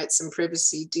human rights and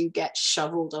privacy, do get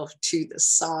shoveled off to the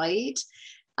side.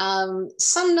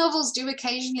 Some novels do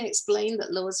occasionally explain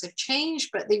that laws have changed,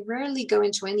 but they rarely go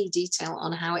into any detail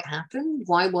on how it happened.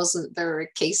 Why wasn't there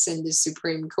a case in the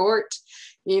Supreme Court?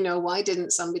 You know, why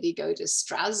didn't somebody go to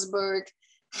Strasbourg?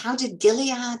 How did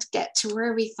Gilead get to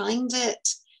where we find it?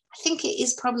 I think it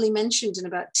is probably mentioned in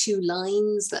about 2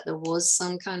 lines that there was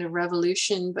some kind of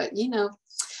revolution. But, you know,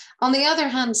 on the other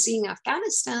hand, seeing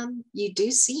Afghanistan, you do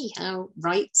see how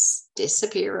rights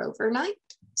disappear overnight.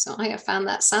 So I have found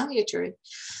that salutary.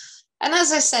 And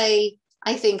as I say,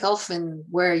 I think often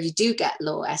where you do get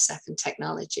law, SF, and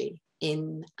technology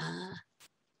in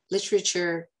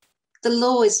literature, the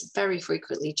law is very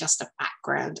frequently just a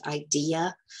background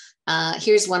idea.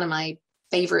 Here's one of my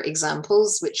favorite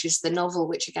examples, which is the novel,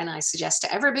 which again I suggest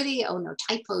to everybody, oh no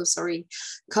typo, sorry,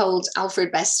 called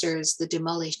Alfred Bester's The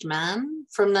Demolished Man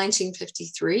from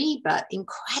 1953, but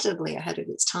incredibly ahead of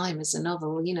its time as a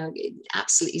novel, you know,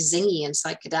 absolutely zingy and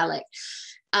psychedelic.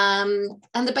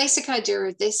 And the basic idea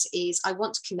of this is I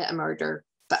want to commit a murder,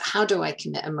 but how do I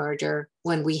commit a murder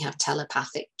when we have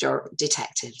telepathic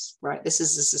detectives, right? This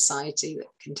is a society that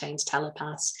contains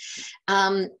telepaths.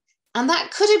 And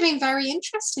that could have been very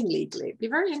interesting legally. It'd be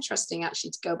very interesting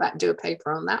actually to go back and do a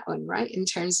paper on that one, right? In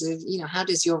terms of, you know, how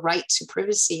does your right to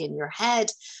privacy in your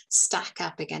head stack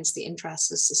up against the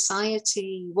interests of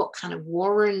society? What kind of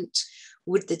warrant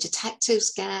would the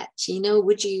detectives get? You know,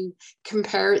 would you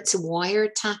compare it to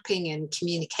wiretapping and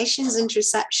communications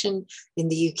interception in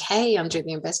the UK under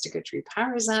the Investigatory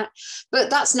Powers Act? But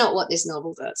that's not what this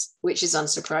novel does, which is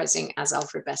unsurprising, as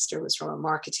Alfred Bester was from a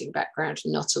marketing background,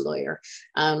 not a lawyer.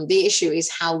 The issue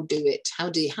is how do it? How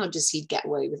does he get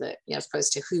away with it, you know, as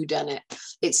opposed to who done it?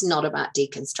 It's not about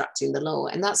deconstructing the law,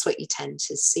 and that's what you tend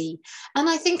to see. And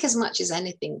I think as much as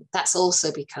anything, that's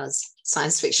also because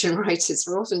science fiction writers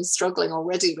are often struggling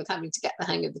already with having to get the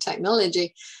hang of the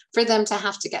technology. For them to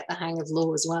have to get the hang of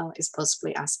law as well is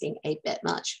possibly asking a bit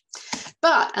much.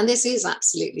 But, and this is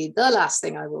absolutely the last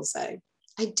thing I will say,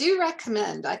 I do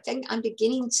recommend, I think I'm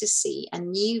beginning to see a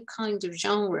new kind of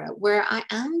genre where I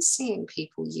am seeing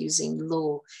people using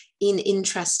law in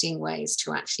interesting ways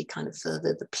to actually kind of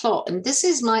further the plot. And this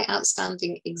is my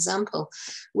outstanding example,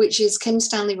 which is Kim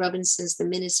Stanley Robinson's The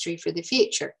Ministry for the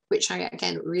Future, which I,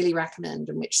 again, really recommend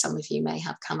and which some of you may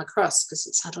have come across because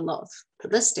it's had a lot of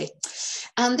publicity.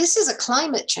 And this is a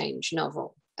climate change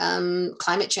novel.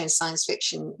 Climate change science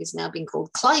fiction is now being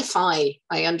called cli-fi,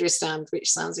 I understand,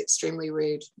 which sounds extremely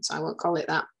rude, so I won't call it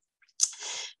that.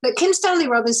 But Kim Stanley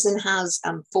Robinson has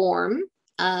form.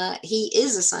 He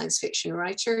is a science fiction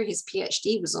writer. His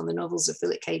PhD was on the novels of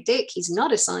Philip K. Dick. He's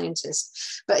not a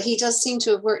scientist, but he does seem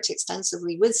to have worked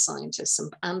extensively with scientists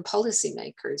and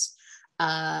policymakers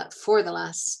for the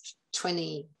last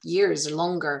 20 years or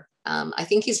longer. I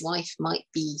think his wife might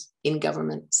be in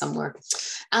government somewhere.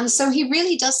 And so he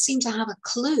really does seem to have a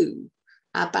clue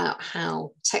about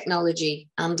how technology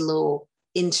and law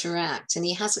interact. And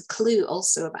he has a clue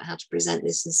also about how to present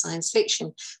this in science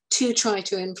fiction to try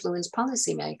to influence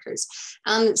policymakers.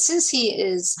 And since he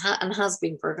is, and has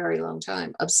been for a very long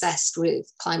time, obsessed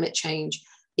with climate change,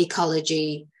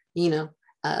 ecology, you know,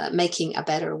 making a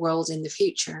better world in the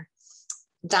future,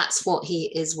 that's what he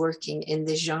is working in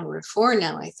this genre for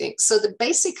now, I think. So the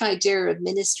basic idea of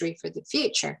Ministry for the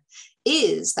Future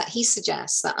is that he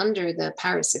suggests that under the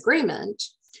Paris Agreement,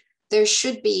 there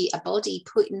should be a body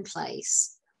put in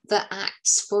place that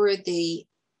acts for the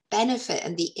benefit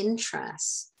and the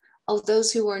interests of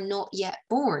those who are not yet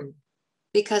born.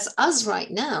 Because us right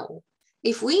now,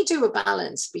 if we do a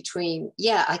balance between,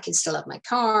 yeah, I can still have my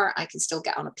car, I can still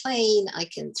get on a plane, I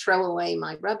can throw away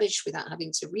my rubbish without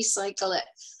having to recycle it,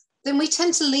 then we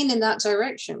tend to lean in that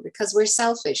direction because we're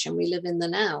selfish and we live in the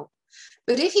now.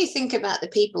 But if you think about the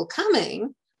people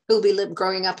coming who'll be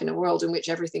growing up in a world in which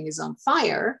everything is on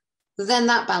fire, then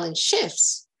that balance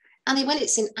shifts. And when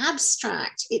it's in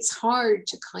abstract, it's hard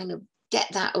to kind of get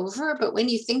that over. But when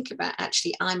you think about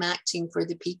actually, I'm acting for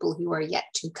the people who are yet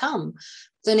to come,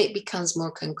 then it becomes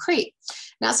more concrete.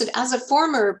 Now, so as a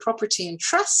former property and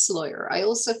trusts lawyer, I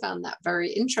also found that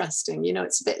very interesting. You know,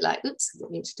 it's a bit like, oops, I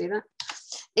didn't need to do that.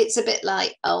 It's a bit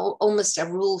like almost a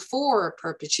rule for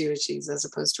perpetuities as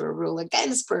opposed to a rule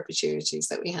against perpetuities,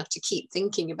 that we have to keep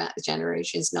thinking about the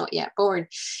generations not yet born.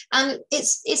 And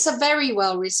it's a very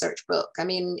well-researched book. I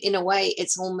mean, in a way,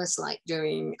 it's almost like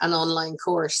doing an online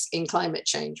course in climate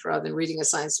change rather than reading a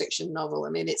science fiction novel. I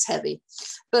mean, it's heavy,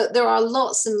 but there are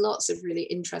lots and lots of really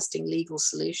interesting legal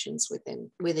solutions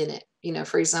within it. You know,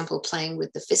 for example, playing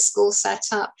with the fiscal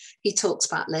setup. He talks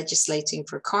about legislating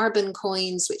for carbon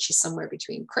coins, which is somewhere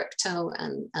between crypto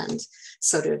and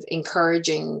sort of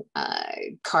encouraging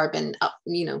carbon up,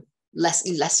 you know, less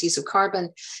use of carbon.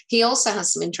 He also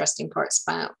has some interesting parts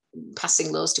about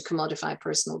passing laws to commodify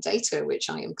personal data, which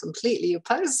I am completely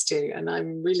opposed to. And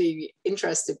I'm really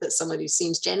interested that somebody who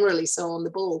seems generally so on the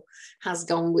ball has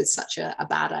gone with such a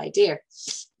bad idea.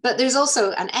 But there's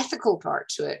also an ethical part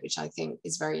to it, which I think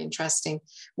is very interesting,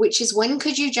 which is when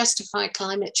could you justify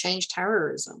climate change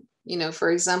terrorism? You know, for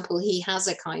example, he has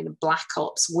a kind of black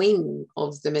ops wing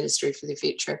of the Ministry for the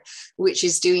Future, which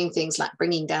is doing things like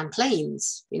bringing down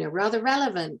planes, you know, rather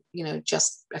relevant, you know,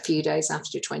 just a few days after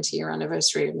the 20-year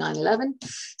anniversary of 9/11.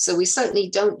 So we certainly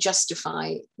don't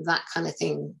justify that kind of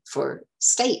thing for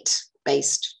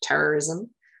state-based terrorism.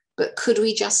 But could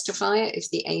we justify it if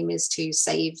the aim is to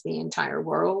save the entire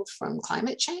world from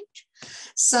climate change?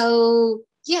 So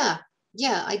yeah,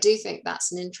 I do think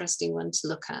that's an interesting one to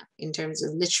look at in terms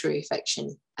of literary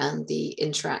fiction and the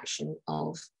interaction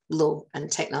of law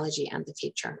and technology and the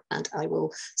future. And I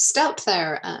will stop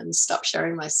there and stop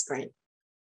sharing my screen.